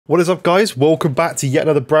What is up, guys? Welcome back to yet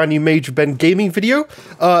another brand new Major Ben gaming video.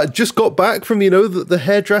 Just got back from, the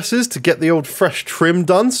hairdressers to get the old fresh trim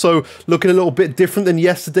done, so looking a little bit different than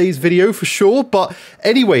yesterday's video for sure. But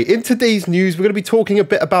anyway, in today's news, we're going to be talking a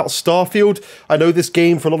bit about Starfield. I know this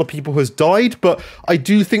game for a lot of people has died, but I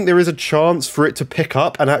do think there is a chance for it to pick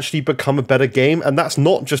up and actually become a better game. And that's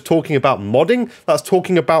not just talking about modding, that's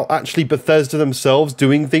talking about actually Bethesda themselves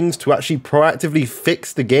doing things to actually proactively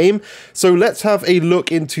fix the game. So let's have a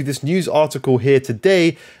look into this news article here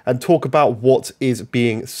today and talk about what is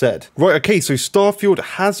being said. Right, okay, so Starfield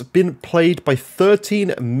has been played by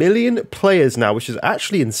 13 million players now, which is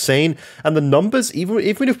actually insane. And the numbers, even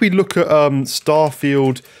if we look at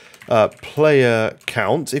Starfield player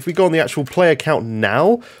count, if we go on the actual player count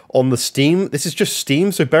now on the Steam, this is just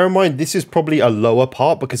Steam, so bear in mind this is probably a lower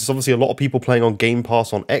part because there's obviously a lot of people playing on Game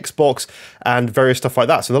Pass on Xbox and various stuff like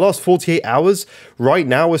that. So the last 48 hours right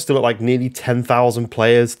now we're still at like nearly 10,000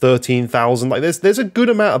 players, 13,000. Like there's a good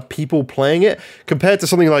amount of people playing it compared to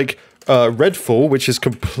something like Redfall, which has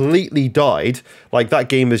completely died. Like that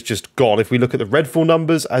game is just gone. If we look at the Redfall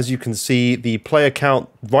numbers, as you can see, the player count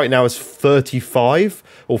right now is 35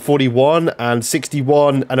 or 41 and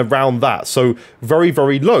 61 and around that, so very,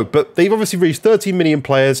 very low. But they've obviously reached 13 million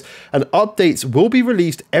players, and updates will be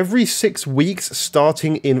released every 6 weeks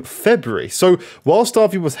starting in February. So while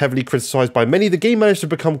Starfield was heavily criticized by many, the game managed to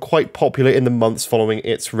become quite popular in the months following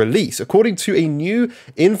its release. According to a new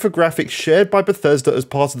infographic shared by Bethesda as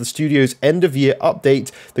part of the studio's end-of-year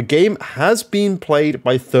update, the game has been played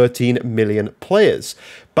by 13 million players.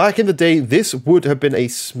 Back in the day, this would have been a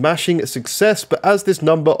smashing success, but as this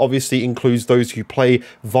number obviously includes those who play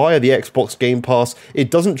via the Xbox Game Pass, it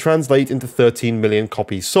doesn't translate into 13 million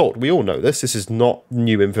copies sold. We all know this. This is not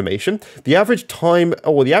new information. The average time,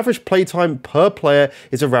 or the average play time per player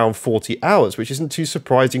is around 40 hours, which isn't too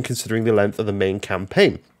surprising considering the length of the main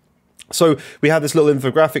campaign. So we have this little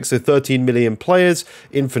infographic, so 13 million players,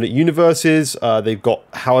 infinite universes, they've got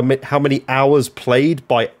how many hours played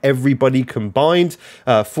by everybody combined,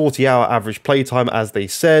 40-hour average playtime, as they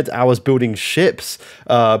said, hours building ships,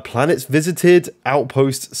 planets visited,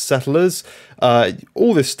 outpost settlers,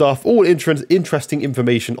 all this stuff, all interesting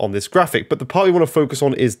information on this graphic. But the part we want to focus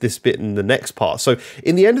on is this bit in the next part. So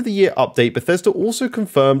in the end of the year update, Bethesda also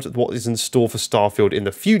confirmed what is in store for Starfield in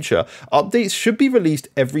the future. Updates should be released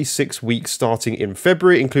every 6 weeks starting in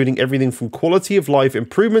February, including everything from quality of life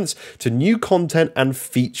improvements to new content and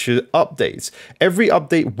feature updates. Every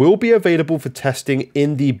update will be available for testing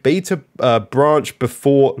in the beta branch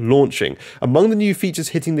before launching. Among the new features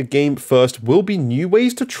hitting the game first will be new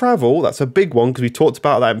ways to travel. That's a big one because we talked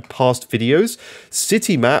about that in past videos.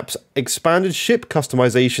 City maps, expanded ship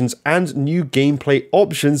customizations, and new gameplay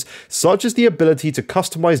options such as the ability to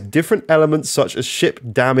customize different elements such as ship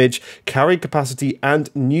damage, carry capacity,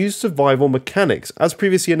 and new survival mechanics. As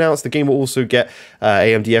previously announced, the game will also get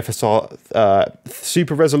AMD FSR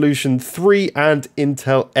Super Resolution 3 and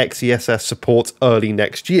Intel XeSS support early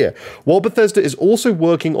next year. While Bethesda is also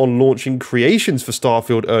working on launching creations for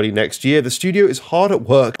Starfield early next year, the studio is hard at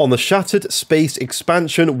work on the Shattered Space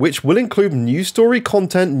expansion, which will include new story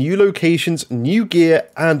content, new locations, new gear,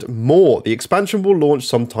 and more. The expansion will launch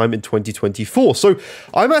sometime in 2024. So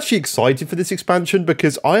I'm actually excited for this expansion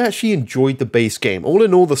because I actually enjoyed the base game. All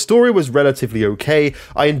in all, the story was relatively okay.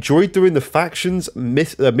 I enjoyed doing the factions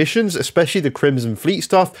missions, especially the Crimson Fleet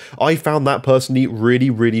stuff. I found that personally really,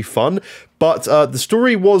 really fun. But the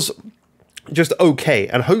story was just okay,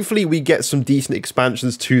 and hopefully we get some decent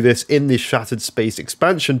expansions to this in this Shattered Space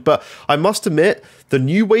expansion. But I must admit, the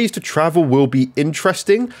new ways to travel will be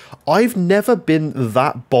interesting. I've never been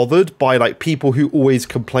that bothered by like people who always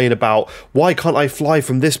complain about why can't I fly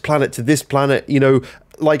from this planet to this planet,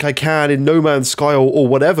 like I can in No Man's Sky or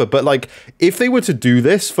whatever. But like, if they were to do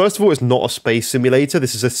this, first of all, it's not a space simulator.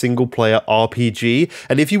 This is a single player RPG.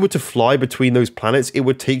 And if you were to fly between those planets, it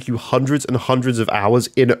would take you hundreds and hundreds of hours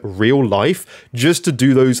in real life just to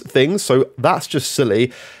do those things. So that's just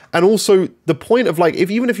silly. And also the point of like,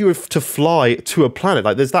 even if you were to fly to a planet,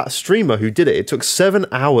 like there's that streamer who did it. It took 7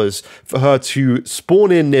 hours for her to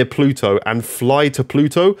spawn in near Pluto and fly to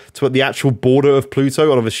Pluto, to the actual border of Pluto.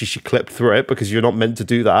 And obviously she clipped through it because you're not meant to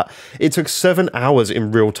do that. It took 7 hours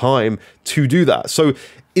in real time to do that. So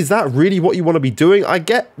is that really what you want to be doing? I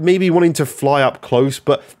get maybe wanting to fly up close,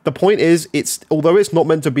 but the point is, although it's not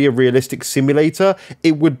meant to be a realistic simulator,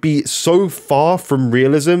 it would be so far from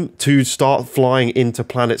realism to start flying into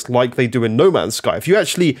planets like they do in No Man's Sky. If you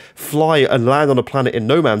actually fly and land on a planet in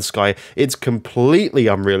No Man's Sky, it's completely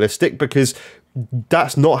unrealistic because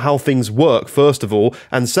that's not how things work, first of all,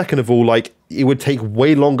 and second of all, like, it would take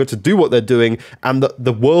way longer to do what they're doing, and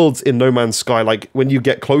the worlds in No Man's Sky, like, when you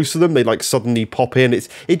get close to them, they like suddenly pop in.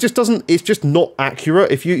 It just not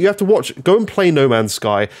accurate. If you have to go and play No Man's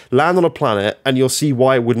Sky, land on a planet, and you'll see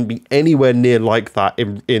why it wouldn't be anywhere near like that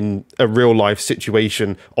in a real life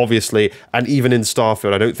situation, obviously, and even in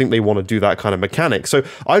Starfield. I don't think they want to do that kind of mechanic. So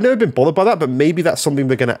I've never been bothered by that, but maybe that's something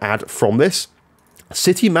they're going to add from this.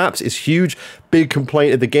 City maps is huge. Big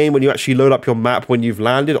complaint of the game when you actually load up your map when you've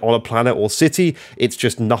landed on a planet or city. It's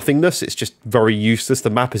just nothingness. It's just very useless. The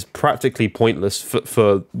map is practically pointless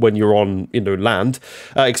for when you're on, land.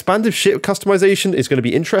 Expanded ship customization is going to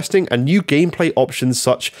be interesting, and new gameplay options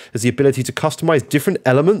such as the ability to customize different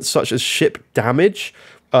elements such as ship damage,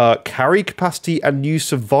 carry capacity, and new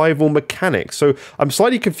survival mechanics. So I'm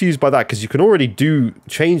slightly confused by that, because you can already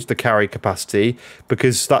change the carry capacity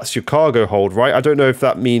because that's your cargo hold, right? I don't know if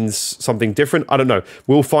that means something different. I don't know.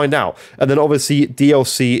 We'll find out. And then obviously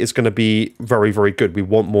DLC is going to be very, very good. We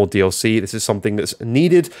want more DLC. This is something that's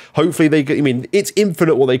needed. Hopefully it's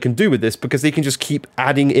infinite what they can do with this, because they can just keep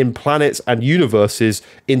adding in planets and universes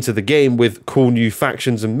into the game with cool new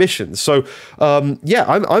factions and missions. So yeah,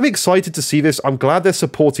 I'm excited to see this. I'm glad they're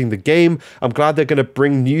supporting the game. I'm glad they're going to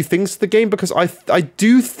bring new things to the game, because I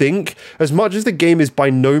do think, as much as the game is by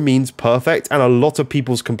no means perfect and a lot of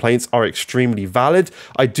people's complaints are extremely valid,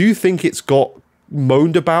 I do think it's got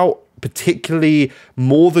moaned about, particularly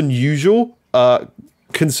more than usual,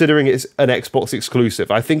 considering it's an Xbox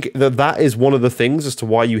exclusive. I think that is one of the things as to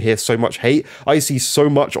why you hear so much hate. I see so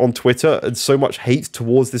much on Twitter and so much hate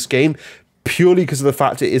towards this game, purely because of the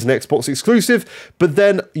fact it is an Xbox exclusive. But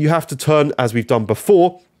then you have to turn, as we've done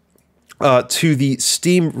before, to the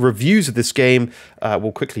Steam reviews of this game.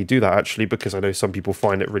 We'll quickly do that, actually, because I know some people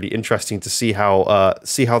find it really interesting to see how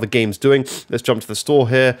the game's doing. Let's jump to the store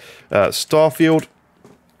here. Starfield.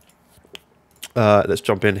 Let's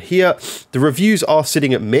jump in here. The reviews are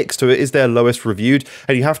sitting at mixed, so it is their lowest reviewed,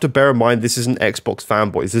 and you have to bear in mind this isn't Xbox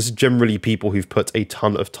fanboys. This is generally people who've put a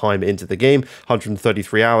ton of time into the game.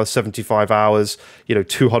 133 hours, 75 hours,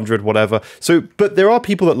 200, whatever. So, but there are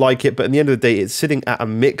people that like it, but in the end of the day, it's sitting at a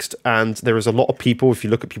mixed, and there is a lot of people, if you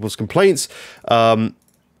look at people's complaints,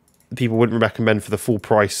 people wouldn't recommend for the full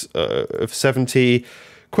price of 70.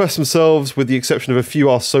 Quests themselves, with the exception of a few,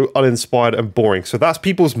 are so uninspired and boring. So that's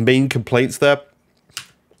people's main complaints there.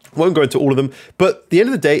 Won't go into all of them, but at the end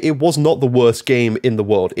of the day, it was not the worst game in the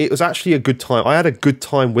world. It was actually a good time. I had a good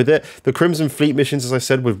time with it. The Crimson Fleet missions, as I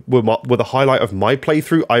said, were the highlight of my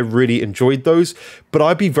playthrough. I really enjoyed those, but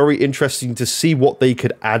I'd be very interested to see what they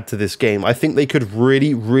could add to this game. I think they could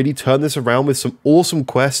really, really turn this around with some awesome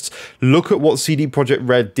quests. Look at what CD Projekt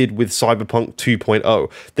Red did with Cyberpunk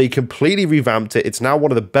 2.0. They completely revamped it. It's now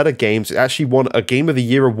one of the better games. It actually won a Game of the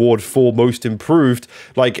Year award for Most Improved.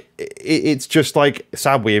 Like, it's just like,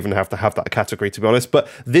 sad we even have to have that category, to be honest, but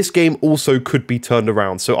this game also could be turned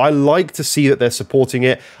around. So I like to see that they're supporting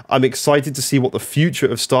it. I'm excited to see what the future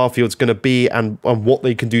of Starfield's going to be, and what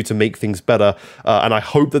they can do to make things better, and I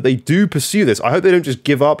hope that they do pursue this. I hope they don't just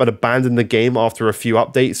give up and abandon the game after a few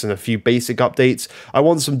updates and a few basic updates. I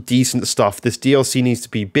want some decent stuff. This DLC needs to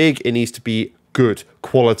be big. It needs to be good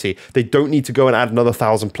quality. They don't need to go and add another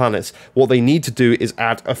 1,000 planets. What they need to do is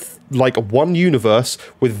add one universe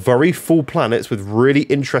with very full planets with really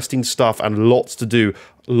interesting stuff and lots to do,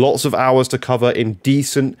 lots of hours to cover in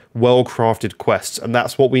decent, well-crafted quests, and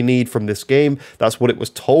that's what we need from this game. That's what it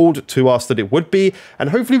was told to us that it would be,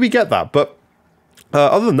 and hopefully we get that. But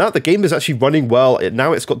other than that, the game is actually running well.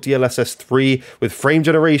 Now it's got DLSS 3 with frame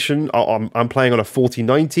generation. I'm playing on a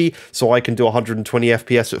 4090, so I can do 120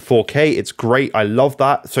 FPS at 4K. It's great. I love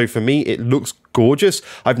that. So for me, it looks gorgeous.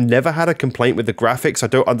 I've never had a complaint with the graphics. I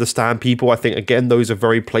don't understand people. I think, again, those are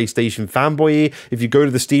very PlayStation fanboy-y. If you go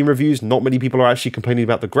to the Steam reviews, not many people are actually complaining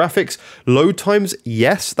about the graphics. Load times,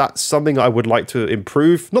 yes, that's something I would like to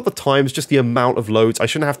improve. Not the times, just the amount of loads. I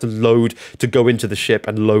shouldn't have to load to go into the ship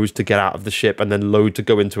and load to get out of the ship and then load to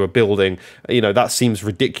go into a building. That seems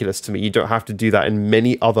ridiculous to me. You don't have to do that in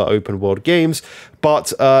many other open world games,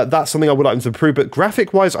 but that's something I would like them to improve. But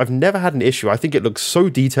graphic-wise, I've never had an issue. I think it looks so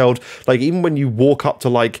detailed. Like, even when you walk up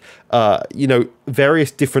to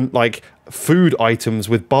various different food items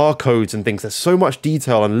with barcodes and things, there's so much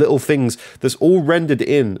detail and little things that's all rendered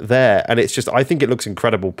in there, and it's just, I think it looks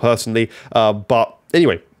incredible personally. But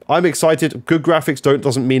anyway, I'm excited. Good graphics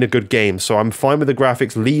doesn't mean a good game, so I'm fine with the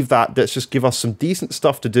graphics. Leave that. Let's just give us some decent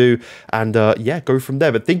stuff to do, and yeah, go from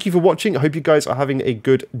there. But thank you for watching. I hope you guys are having a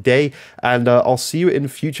good day, and I'll see you in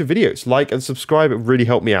future videos. Like and subscribe. It really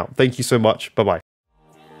helped me out. Thank you so much. Bye-bye.